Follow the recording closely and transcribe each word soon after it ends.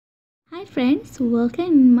Hi friends, welcome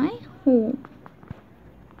in my home.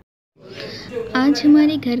 आज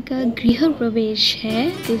हमारे घर का गृह प्रवेश है।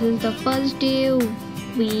 This is the first day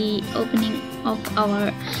we opening of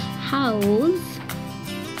our house.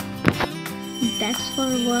 That's for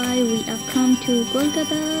why we have come to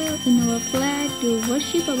Kolkata in our flat to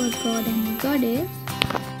worship our God and Goddess.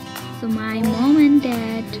 So my mom and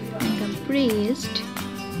dad and the priest.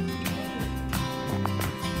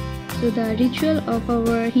 So the ritual of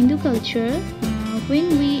our Hindu culture, when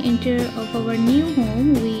we enter of our new home,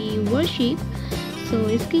 we worship. So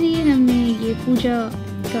इसके लिए हमने ये पूजा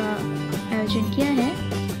का आयोजन किया है।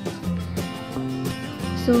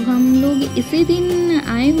 So हम लोग इसी दिन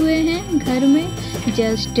आए हुए हैं घर में।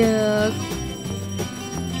 जस्ट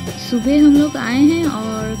सुबह हम लोग आए हैं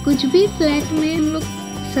और कुछ भी फ्लैट में हम लोग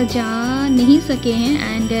सजा नहीं सके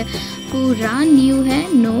हैं एंड पूरा न्यू है।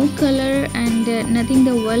 No colour and nothing the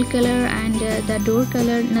wall colour and the door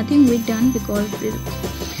colour, nothing we done because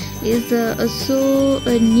is so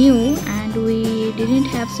new and we didn't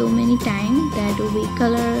have so many time that we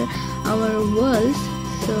color our walls.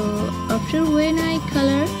 So after when I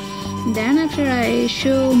color, then after I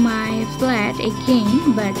show my flat again,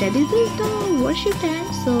 but this is the worship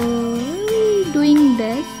time, so doing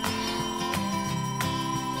this.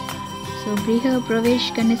 So गृह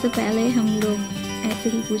प्रवेश करने से पहले हम लोग ऐसे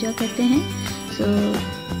ही पूजा करते हैं। So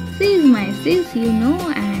she is my sis, you know,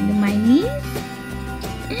 and my niece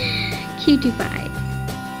cutie pie.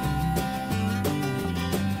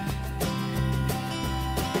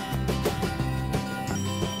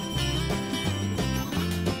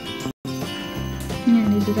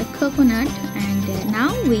 And this is a coconut, and now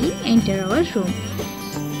we enter our room.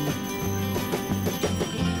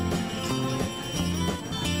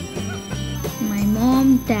 My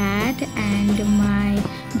mom, dad, and my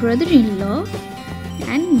brother-in-law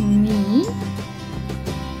and me.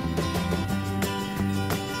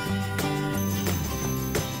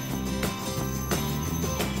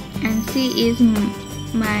 And she is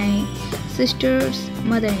my sister's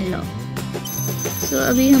mother-in-law. So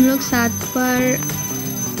अभी हम लोग साथ पर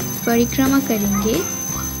परिक्रमा करेंगे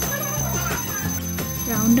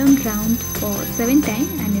round and round for 7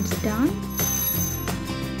 times and it's done.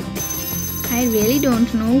 I really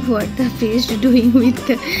don't know what the priest doing with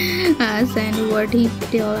us and what he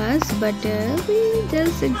tell us, but we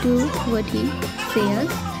just do what he says.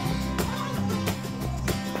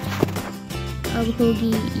 अब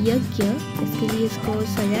होगी यज्ञ, इसके लिए इसको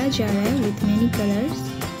सजाया जा रहा है with many colors.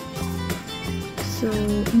 So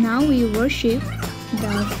now we worship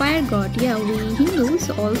the fire god. Yeah, we Hindus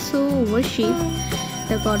also worship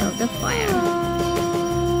the god of the fire.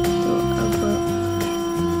 तो अब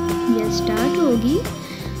ये स्टार्ट होगी।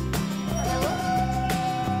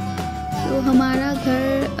 तो हमारा घर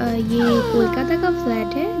ये कोलकाता का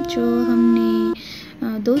फ्लैट है जो हमने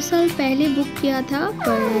 2 साल पहले बुक किया था,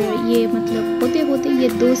 पर ये मतलब होते होते ये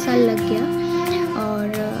 2 साल लग गया और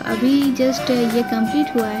अभी जस्ट ये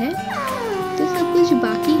कंप्लीट हुआ है। तो सब कुछ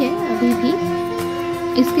बाकी है अभी भी,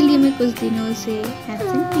 इसके लिए मैं कुछ दिनों से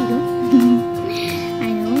एब्सेंट भी हूँ।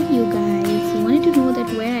 I know you guys wanted to know that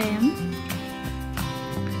where I am.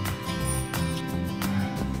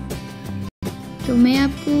 तो मैं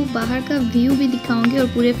आपको बाहर का व्यू भी दिखाऊंगी और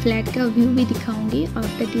पूरे फ्लैट का व्यू भी दिखाऊंगी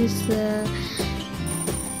after this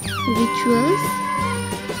rituals.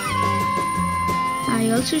 I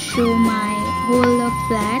also show my whole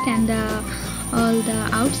flat and all the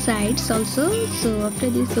outsides also. So after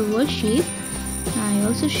this worship I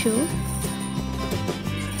also show.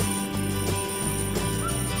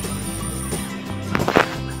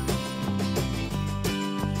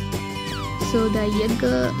 So the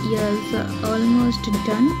yagya is almost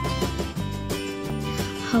done.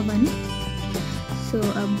 Havan. So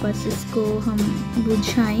अब बस इसको हम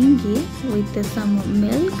बुझाएंगे with some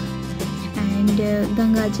milk and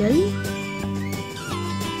Ganga जल।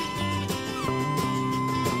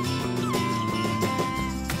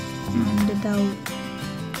 And the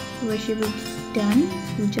worship is done,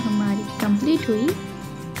 पूजा हमारी complete हुई।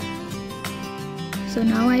 So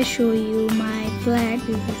now I show you my flat.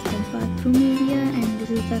 This is the bathroom area and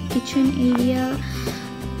this is the kitchen area.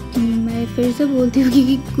 मैं फिर से बोलती हूँ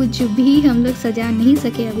कि कुछ भी हम लोग सजा नहीं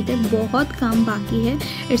सके अभी तक, बहुत काम बाकी है।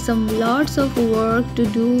 It's some lots of work to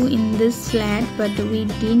do in this flat but we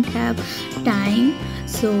didn't have time.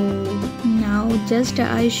 So now just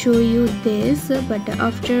I show you this, but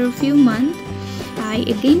after few month I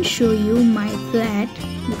again show you my flat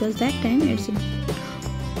because that time it's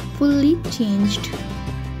fully changed.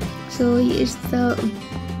 So it's the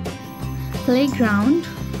playground,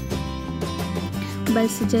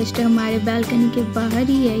 बस just हमारे balcony के बाहर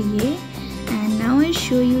ही है ये। And now I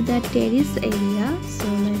show you the terrace area. So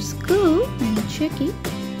let's go and check it.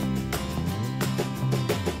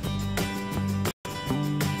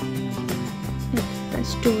 It's the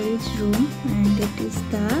storage room and it is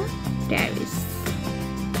the terrace.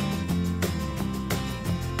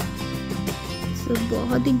 So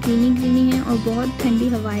बहुत ही greeny है और बहुत ठंडी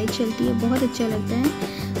हवाएं चलती है, बहुत अच्छा लगता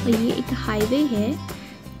है। और ये एक हाईवे है,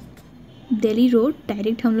 दिल्ली रोड।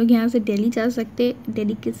 डायरेक्ट हम लोग यहाँ से दिल्ली जा सकते,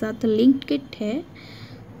 दिल्ली के साथ लिंक्ड है।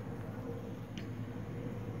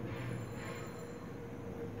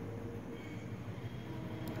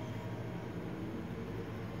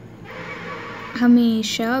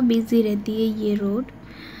 हमेशा बिजी रहती है ये रोड।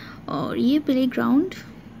 और ये प्लेग्राउंड,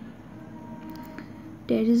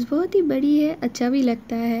 टेरेस बहुत ही बड़ी है, अच्छा भी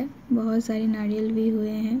लगता है। बहुत सारे नारियल भी हुए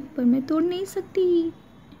हैं पर मैं तोड़ नहीं सकती।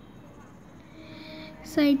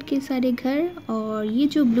 साइड के सारे घर, और ये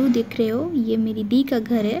जो ब्लू दिख रहे हो ये मेरी दी का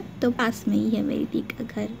घर है, तो पास में ही है मेरी दी का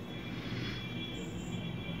घर।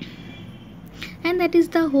 And that is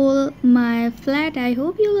the whole my flat. I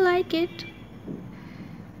hope you like it.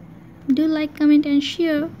 Do like, comment and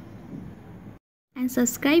share and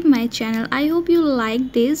subscribe my channel. I hope you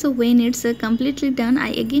like this. When it's completely done, I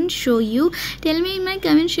again show you. Tell me in my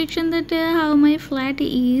comment section that how my flat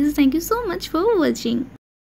is. Thank you so much for watching.